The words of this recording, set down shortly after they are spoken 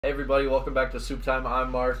Hey everybody, welcome back to Soup Time.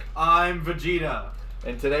 I'm Mark. I'm Vegeta.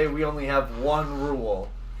 And today we only have one rule.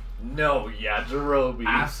 No Yajirobe.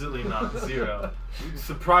 Absolutely not. Zero.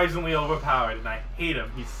 Surprisingly overpowered, and I hate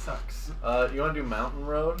him. He sucks. You want to do Mountain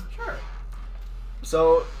Road? Sure.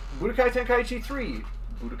 So, Budokai Tenkaichi 3.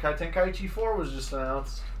 Budokai Tenkaichi 4 was just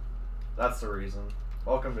announced. That's the reason.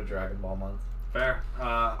 Welcome to Dragon Ball Month. Fair.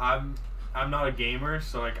 I'm not a gamer,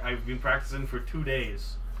 so I've been practicing for 2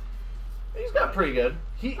 days. He's got pretty good.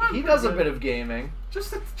 He does a bit of gaming.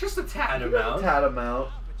 Just a tad He amount. does a tad amount.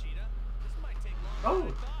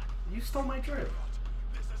 Oh, you stole my drip.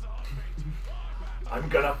 I'm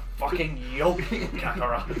gonna fucking yoke you,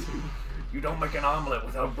 Kakarot. You don't make an omelet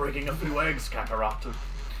without breaking a few eggs, Kakarot.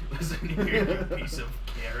 Listen here, you piece of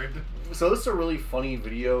carrot. So this is a really funny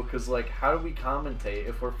video, because, like, how do we commentate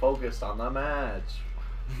if we're focused on the match?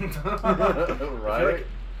 Right? Like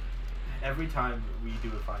every time we do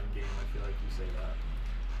a fighting game, I feel like you say that.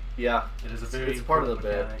 Yeah. It is a very it's part of the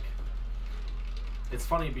mechanic. bit. It's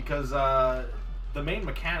funny because the main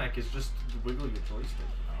mechanic is just wiggle your joystick.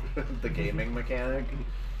 The gaming mechanic.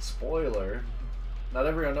 Spoiler. Not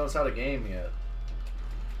everyone knows how to game yet.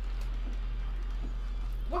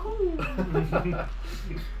 Woohoo!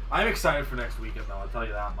 I'm excited for next weekend, though. I'll tell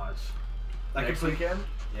you that much. Next weekend?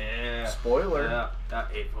 Yeah. Spoiler. Yeah.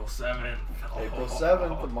 April 7th. April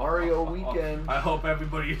 7th, the Mario weekend. I hope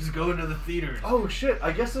everybody is going to the theaters. Oh shit!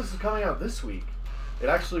 I guess this is coming out this week. It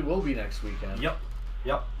actually will be next weekend. Yep.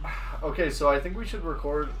 Okay, so I think we should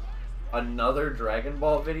record another Dragon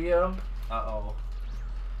Ball video. Uh-oh.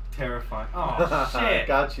 Terrifying. Oh, shit.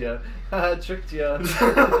 Gotcha. Tricked ya. Okay,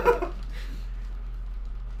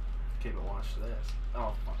 but watch this.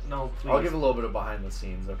 Oh, fuck. No, please. I'll give a little bit of behind the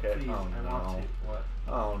scenes, okay? Please, Oh I no. want to. What?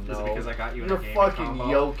 Oh no. Is it because I got you in You're a game fucking combo?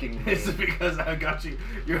 yoking me. Is it because I got you?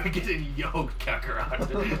 You're getting yoked,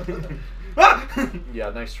 Kakarot. Yeah,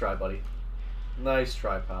 nice try, buddy. Nice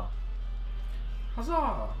try, pal.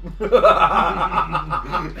 Huzzah!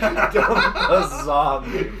 Don't huzzah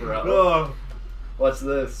me, bro. Oh, What's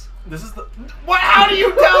this? this is the. What? How do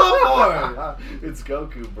you teleport? It's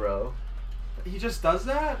Goku, bro. He just does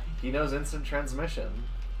that? He knows instant transmission.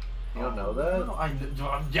 You don't know that?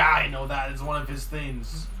 No, yeah, I know that. It's one of his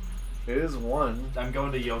things. It is one. I'm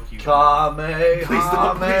going to yoke you. Kame. Please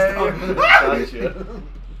don't, please don't. Gotcha.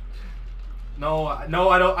 No, I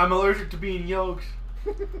don't. I'm allergic to being yoked.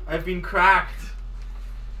 I've been cracked.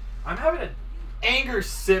 I'm having an anger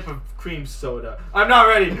sip of cream soda. I'm not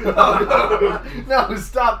ready. No,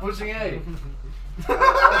 stop pushing A.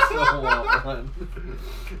 I also want one.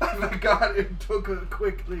 I forgot it took it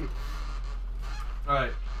quickly.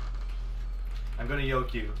 Alright. I'm gonna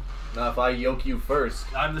yoke you. Now, if I yoke you first.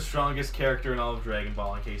 I'm the strongest character in all of Dragon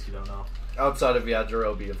Ball, in case you don't know. Outside of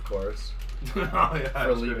Yajirobe, of course. Oh, yeah,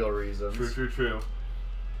 For legal reasons. True.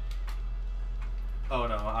 Oh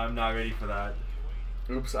no, I'm not ready for that.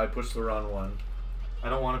 Oops, I pushed the wrong one. I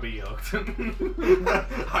don't want to be yoked.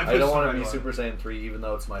 I don't want to be Super Saiyan 3, even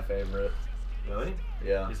though it's my favorite. Really?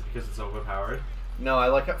 Yeah. Is it because it's overpowered? No, I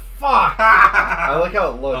like how. Fuck! I like how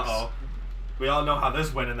it looks. Uh-oh. We all know how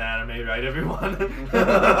this went in the anime, right, everyone?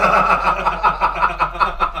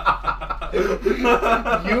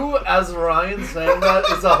 You, as Ryan, saying that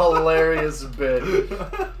is a hilarious bit.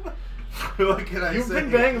 What can I You've say?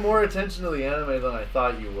 been paying more attention to the anime than I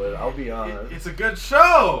thought you would, I'll be honest. It's a good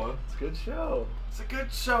show! It's a good show. It's a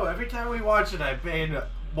good show. Every time we watch it, I pay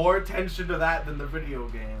more attention to that than the video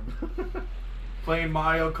game. Playing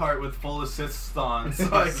Mario Kart with full assists on.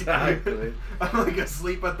 So Exactly. I'm like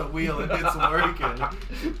asleep at the wheel and it's working.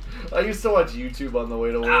 I used to watch YouTube on the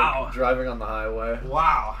way to work, Ow. driving on the highway.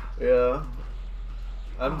 Wow. Yeah.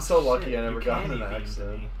 I'm so lucky shit, I never you got in candy an beamed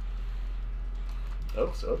accident. me.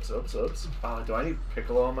 Oops. Do I need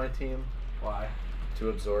Piccolo on my team Why? to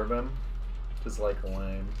absorb him? Because, like,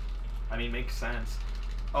 lame. I mean, makes sense.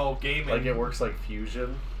 Oh, gaming. Like, it works like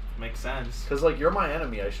fusion. Makes sense. Because, like, you're my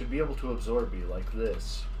enemy. I should be able to absorb you like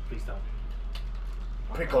this. Please don't.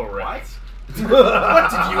 Pickle Rick. What?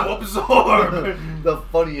 What did you absorb? The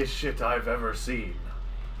funniest shit I've ever seen.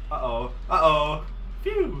 Uh-oh.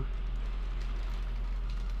 Phew.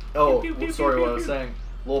 Oh, Pew, pew, pew, sorry, pew, what pew, I was pew. saying.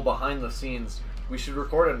 A little behind the scenes. We should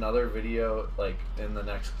record another video, like, in the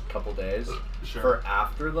next couple days. Sure. For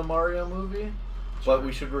after the Mario movie. But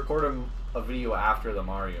we should record a video after the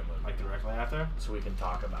Mario movie. Like directly after? So we can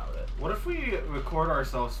talk about it. What if we record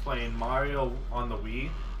ourselves playing Mario on the Wii,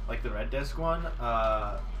 like the Red Disc one,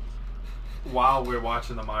 while we're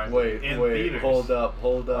watching the Mario Wait, in wait, theaters? hold up.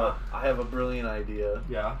 I have a brilliant idea.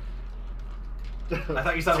 Yeah. I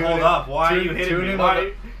thought you said hold up. Why are you hitting me?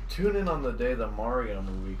 Why? Tune in on the day the Mario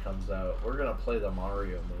movie comes out. We're gonna play the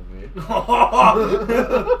Mario movie.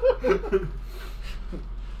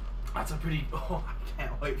 That's a pretty. Oh, I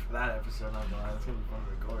can't wait for that episode. Not gonna lie, that's gonna be fun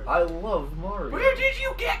to record. I love Mario. Where did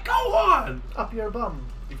you get Gohan? Up your bum.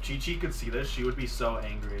 If Chi-Chi could see this, she would be so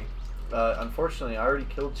angry. Unfortunately, I already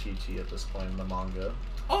killed Chi-Chi at this point in the manga.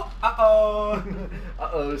 Oh, uh-oh.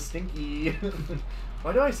 Uh-oh, stinky.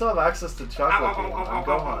 Why do I still have access to chocolate beam? I'm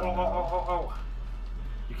Gohan now.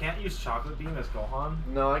 You can't use chocolate beam as Gohan?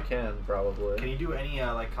 No, I can, probably. Can you do any,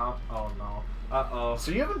 like, comp? Oh, no. Uh-oh.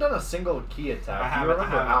 So you haven't done a single key attack. I haven't, you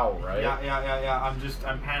remember how, right? Yeah.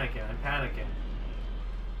 I'm panicking.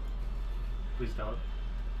 Please don't.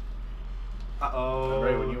 Uh-oh. I'm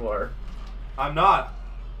ready when you are. I'm not.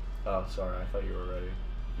 Oh, sorry. I thought you were ready.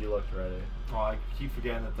 You looked ready. Oh, I keep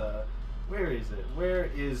forgetting that the... Where is it? Where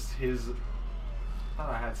is his... I thought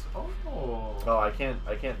I had... Oh. Oh, I can't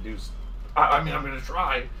do... I mean, I'm gonna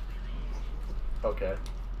try. Okay.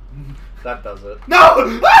 That does it.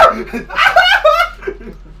 No!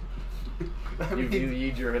 You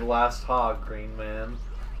eat your last hog, Green Man.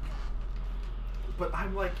 But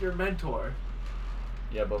I'm like your mentor.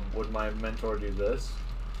 Yeah, but would my mentor do this?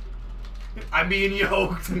 I'm being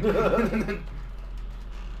yoked.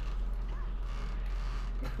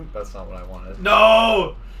 That's not what I wanted.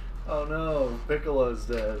 No! Oh no, Piccolo's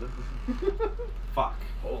dead. Fuck.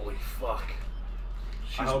 Holy fuck.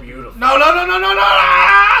 She's beautiful. No!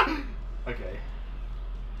 Okay.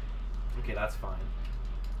 Okay, that's fine.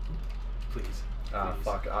 Please. Ah, Please.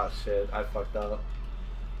 fuck. Ah, shit. I fucked up.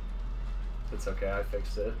 It's okay, I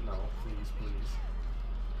fixed it. No, please.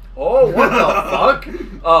 Oh, what the fuck?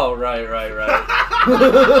 Oh, right.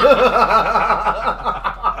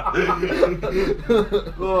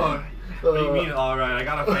 Oh, what do you mean, alright? I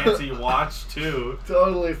got a fancy watch, too.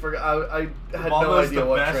 Totally forgot. I had no Almost idea the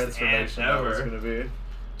what best transformation aunt that was ever. going to be.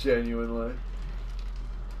 Genuinely.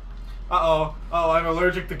 Uh-oh. Oh, I'm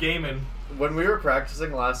allergic to gaming. When we were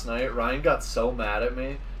practicing last night, Ryan got so mad at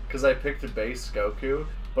me because I picked a base Goku,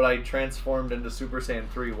 but I transformed into Super Saiyan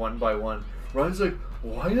 3 one by one. Ryan's like,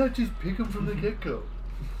 why not just pick him from the get-go?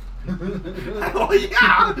 Oh,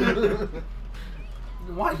 yeah!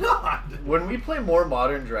 Why not? When we play more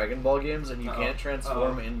modern Dragon Ball games and you can't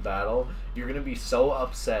transform in battle, you're going to be so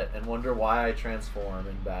upset and wonder why I transform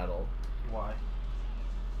in battle. Why?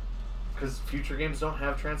 Because future games don't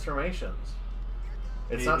have transformations.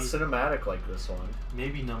 It's not cinematic like this one.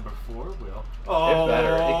 Maybe number 4 will. Oh! It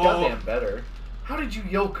better. It goddamn better. How did you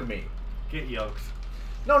yoke me? Get yoked.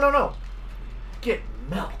 No. Get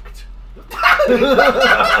milked.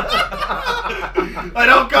 I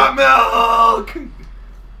don't got milk!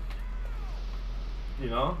 You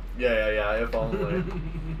know? Yeah, if only.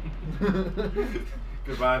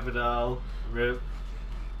 Goodbye, Vidal. Rip.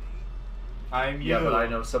 I'm you. Yeah, but I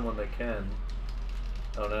know someone that can.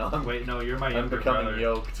 Oh no. Wait, no, you're my I'm younger becoming brother.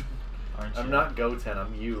 yoked. Aren't you? I'm not Goten,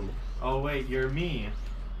 I'm you. Oh wait, you're me.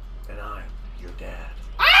 And I'm your dad.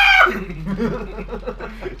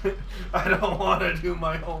 I don't want to do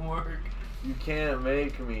my homework. You can't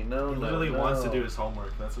make me. No, He no, literally no. wants to do his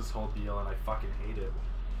homework. That's his whole deal, and I fucking hate it.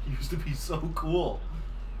 He used to be so cool.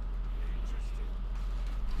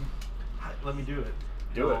 Let me do it.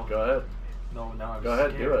 Do it. Go ahead. No, now I'm Go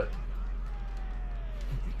ahead, do it.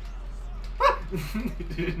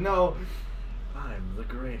 Dude, no. I'm the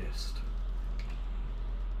greatest.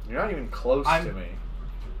 You're not even close to me.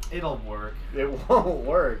 It'll work. It won't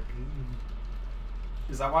work.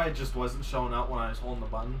 Is that why it just wasn't showing up when I was holding the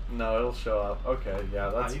button? No, it'll show up. Okay, yeah,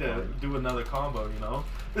 that's I need to do another combo, you know?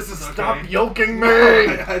 This is Stop okay. yoking me!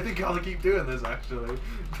 I think I'll keep doing this, actually.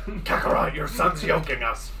 Kakarot, your son's yoking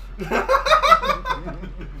us.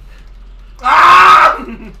 Ah!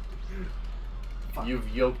 You've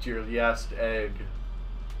yoked your last egg.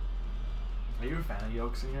 Are you a fan of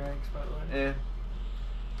yolks in your eggs, by the way? Eh.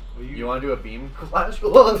 Well, You want to do a beam clash?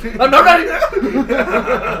 I'm not ready!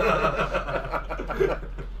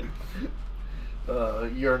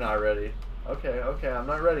 You're not ready. Okay, I'm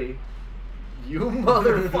not ready. You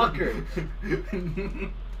motherfucker!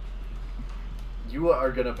 You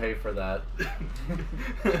are gonna pay for that.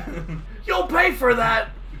 You'll pay for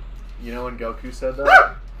that! You know when Goku said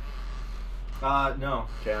that? No.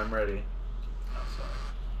 Okay, I'm ready. Oh,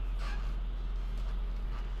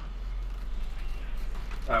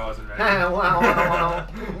 sorry. I wasn't ready.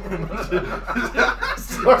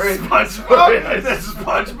 Sorry, SpongeBob? Does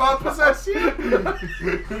SpongeBob possess you?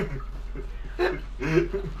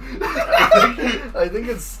 I think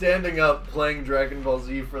it's standing up playing Dragon Ball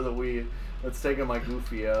Z for the Wii. That's taking my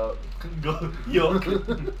Goofy out. Yuck.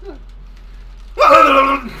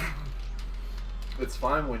 It's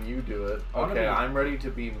fine when you do it. Okay, I'm ready to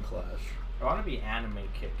beam clash. I want to be anime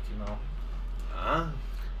kicked, you know? Huh?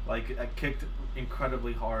 Like, I kicked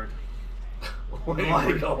incredibly hard. Wait,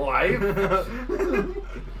 like a life?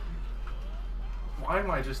 Why am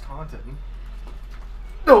I just taunting?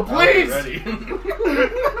 No, please! Ready.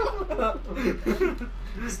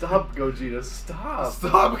 Stop, Gogeta, stop.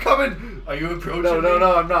 Stop coming! Are you approaching No, me?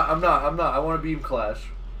 I'm not. I want to beam clash.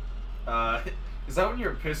 Is that when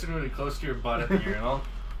you're pissing really close to your butt at the urinal?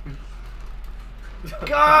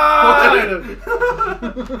 God!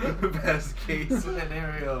 Best case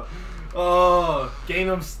scenario. Oh,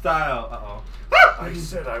 Gangnam Style. Uh-oh. I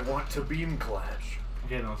said I want to beam clash.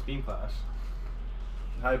 Okay, no, it's Beam Clash.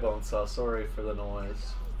 Hi, Bonesaw. Sorry for the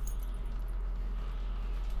noise.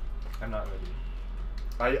 I'm not ready.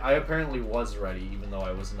 I apparently was ready, even though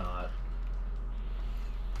I was not.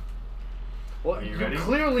 Well, Are you you ready?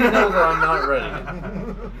 clearly know that I'm not ready.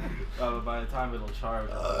 By the time it'll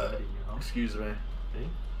charge, I'll be ready, you know? Excuse me. See?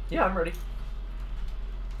 Yeah, I'm ready.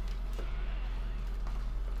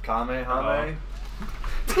 Kamehame.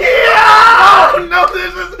 Yeah! No,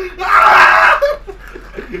 this is... Ah!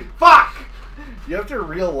 Fuck! You have to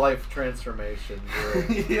real life transformation.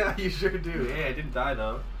 Yeah, you sure do. Hey, I didn't die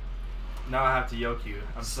though. Now I have to yoke you.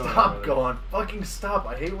 I'm so Stop going. Fucking stop.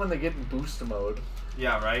 I hate when they get in boost mode.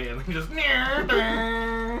 Yeah, right? And then just...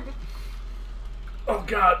 Oh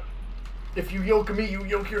god. If you yoke me, you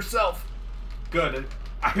yoke yourself. Good.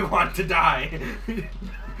 I want to die.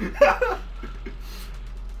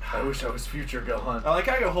 I wish I was future Gohan. I like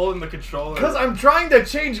how you're holding the controller. Because I'm trying to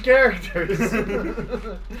change characters.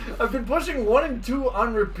 I've been pushing 1 and 2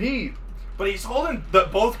 on repeat. But he's holding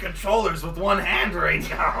both controllers with one hand right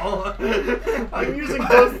now. I'm using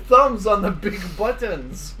both thumbs on the big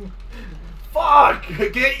buttons. Fuck!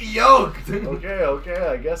 Get yoked. Okay,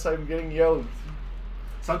 I guess I'm getting yoked.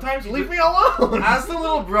 Sometimes you Leave me alone! As the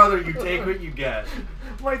little brother, you take what you get.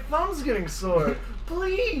 My thumb's getting sore.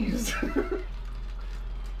 Please!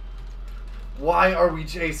 Why are we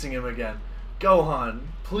chasing him again? Gohan,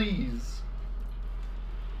 please.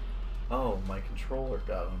 Oh, my controller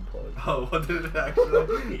got unplugged. Oh, what did it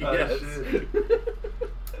actually? Yes. Oh, shit.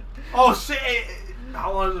 Oh, shit!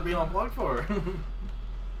 How long has it been unplugged for?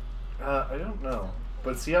 I don't know.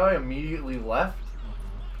 But see how I immediately left?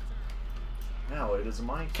 Now it is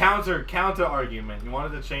my Counter argument. You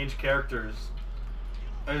wanted to change characters.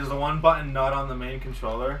 Is the one button not on the main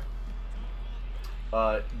controller?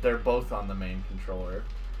 They're both on the main controller.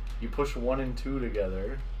 You push 1 and 2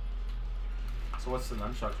 together. So what's the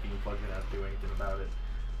nunchuck being plugged in at? Do anything about it?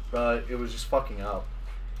 It was just fucking up.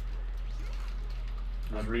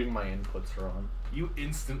 I was reading my inputs wrong. You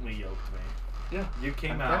instantly yoked me. Yeah. You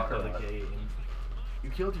came I'm out of Kakarot. the gate and you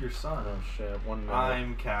killed your son. Oh shit, 1 minute.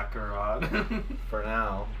 I'm Kakarot. For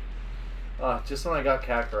now. Just when I got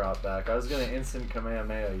Kakarot back, I was gonna instant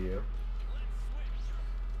Kamehameha you.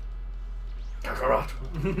 Kakarot!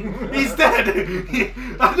 He's dead!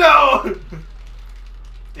 No!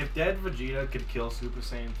 If dead Vegeta could kill Super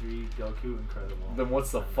Saiyan 3 Goku, incredible. Then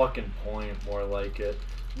what's the fucking point? More like it.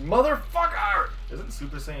 Motherfucker! Isn't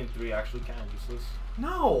Super Saiyan 3 actually kind of useless?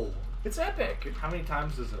 No! It's epic! How many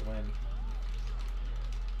times does it win?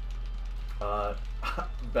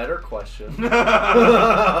 Better question. What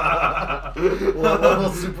level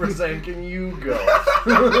Super Saiyan can you go?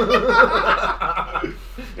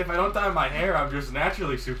 If I don't dye my hair, I'm just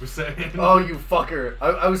naturally Super Saiyan. Oh, you fucker.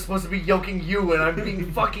 I was supposed to be yoking you and I'm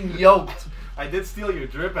being fucking yoked. I did steal your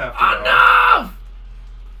drip after all. Enough!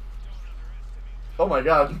 Oh my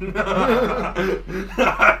god.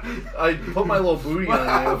 I put my little booty What on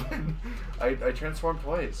happened? you. I transformed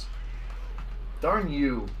twice. Darn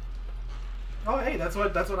you. Oh, hey, that's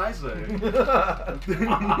what I say.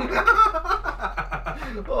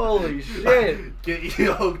 Holy shit. Get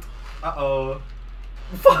yoked. Uh-oh.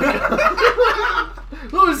 Fuck.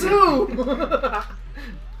 Who's who?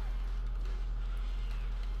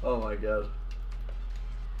 Oh my god.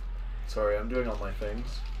 Sorry, I'm doing all my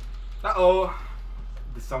things. Uh-oh.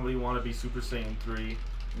 Does somebody want to be Super Saiyan 3?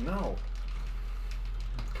 No.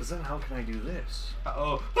 Because then how can I do this?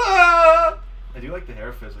 Uh-oh. Ah! I do like the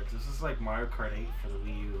hair physics. This is like Mario Kart 8 for the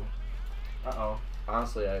Wii U. Uh-oh.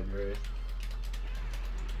 Honestly, I agree.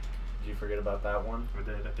 Did you forget about that one? I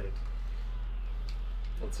did.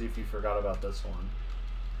 Let's see if you forgot about this one.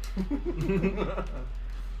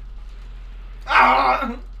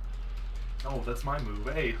 Ah! Oh, that's my move.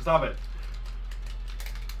 Hey, stop it.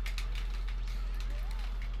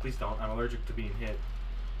 Please don't. I'm allergic to being hit.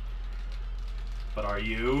 But are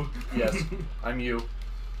you? Yes, I'm you.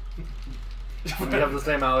 We have the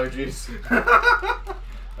same allergies.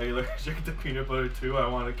 I Are you allergic to peanut butter too? I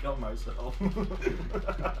want to kill myself.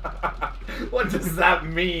 What does that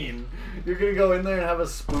mean? You're gonna go in there and have a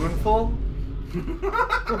spoonful?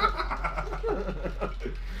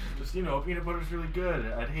 Just, you know, peanut butter's really good.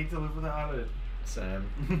 I'd hate to live without it. Same.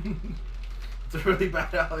 It's a really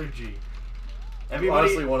bad allergy.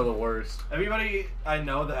 Honestly, one of the worst. Everybody I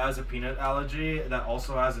know that has a peanut allergy that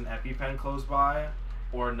also has an EpiPen close by,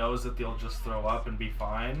 or knows that they'll just throw up and be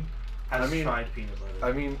fine, has tried peanut butter.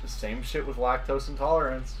 I mean, same shit with lactose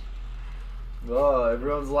intolerance. Oh,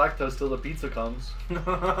 everyone's lactose till the pizza comes.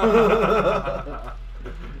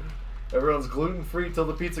 Everyone's gluten-free till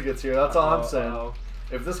the pizza gets here. That's all I'm saying.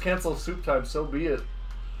 If this cancels soup time, so be it.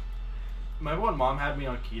 Remember when Mom had me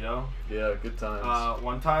on keto? Yeah, good times.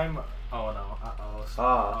 One time... Oh, no.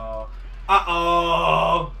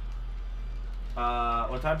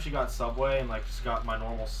 One time she got Subway and, like, just got my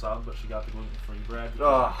normal sub, but she got the gluten-free bread.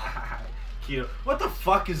 Keto. What the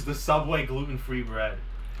fuck is the Subway gluten-free bread?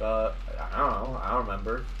 I don't know. I don't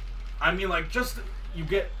remember. I mean, like, just... You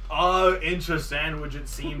get a inch of sandwich, it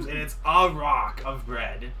seems, and it's a rock of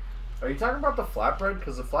bread. Are you talking about the flatbread?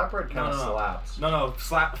 Because the flatbread kind of slaps. No,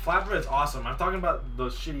 flatbread is awesome. I'm talking about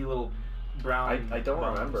those shitty little brown... I don't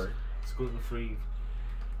remember. It's gluten-free.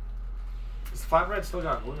 This flatbread still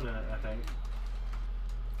got gluten in it, I think.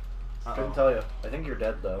 Couldn't tell you. I think you're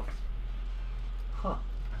dead, though. Huh.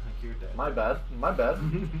 I think you're dead. My bad. My bad.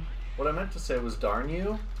 What I meant to say was darn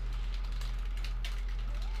you.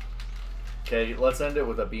 Okay, let's end it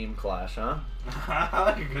with a beam clash, huh? I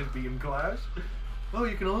like a good beam clash. Oh,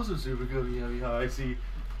 you can also super go I see.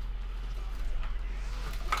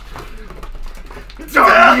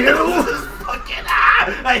 Darn you! Fucking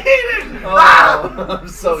I hate it! Oh, I'm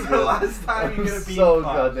so good. The last time you get a beam so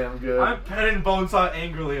clash. goddamn good. I'm petting Bonesaw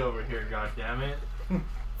angrily over here, goddammit.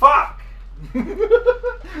 Fuck!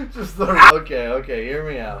 Just the okay, hear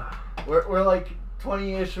me out. We're like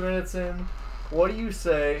 20-ish minutes in. What do you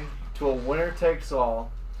say to a winner takes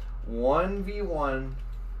all 1v1?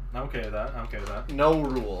 I'm okay with that. No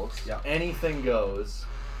rules. Yeah. Anything goes.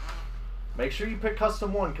 Make sure you pick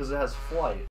custom 1 because it has flight.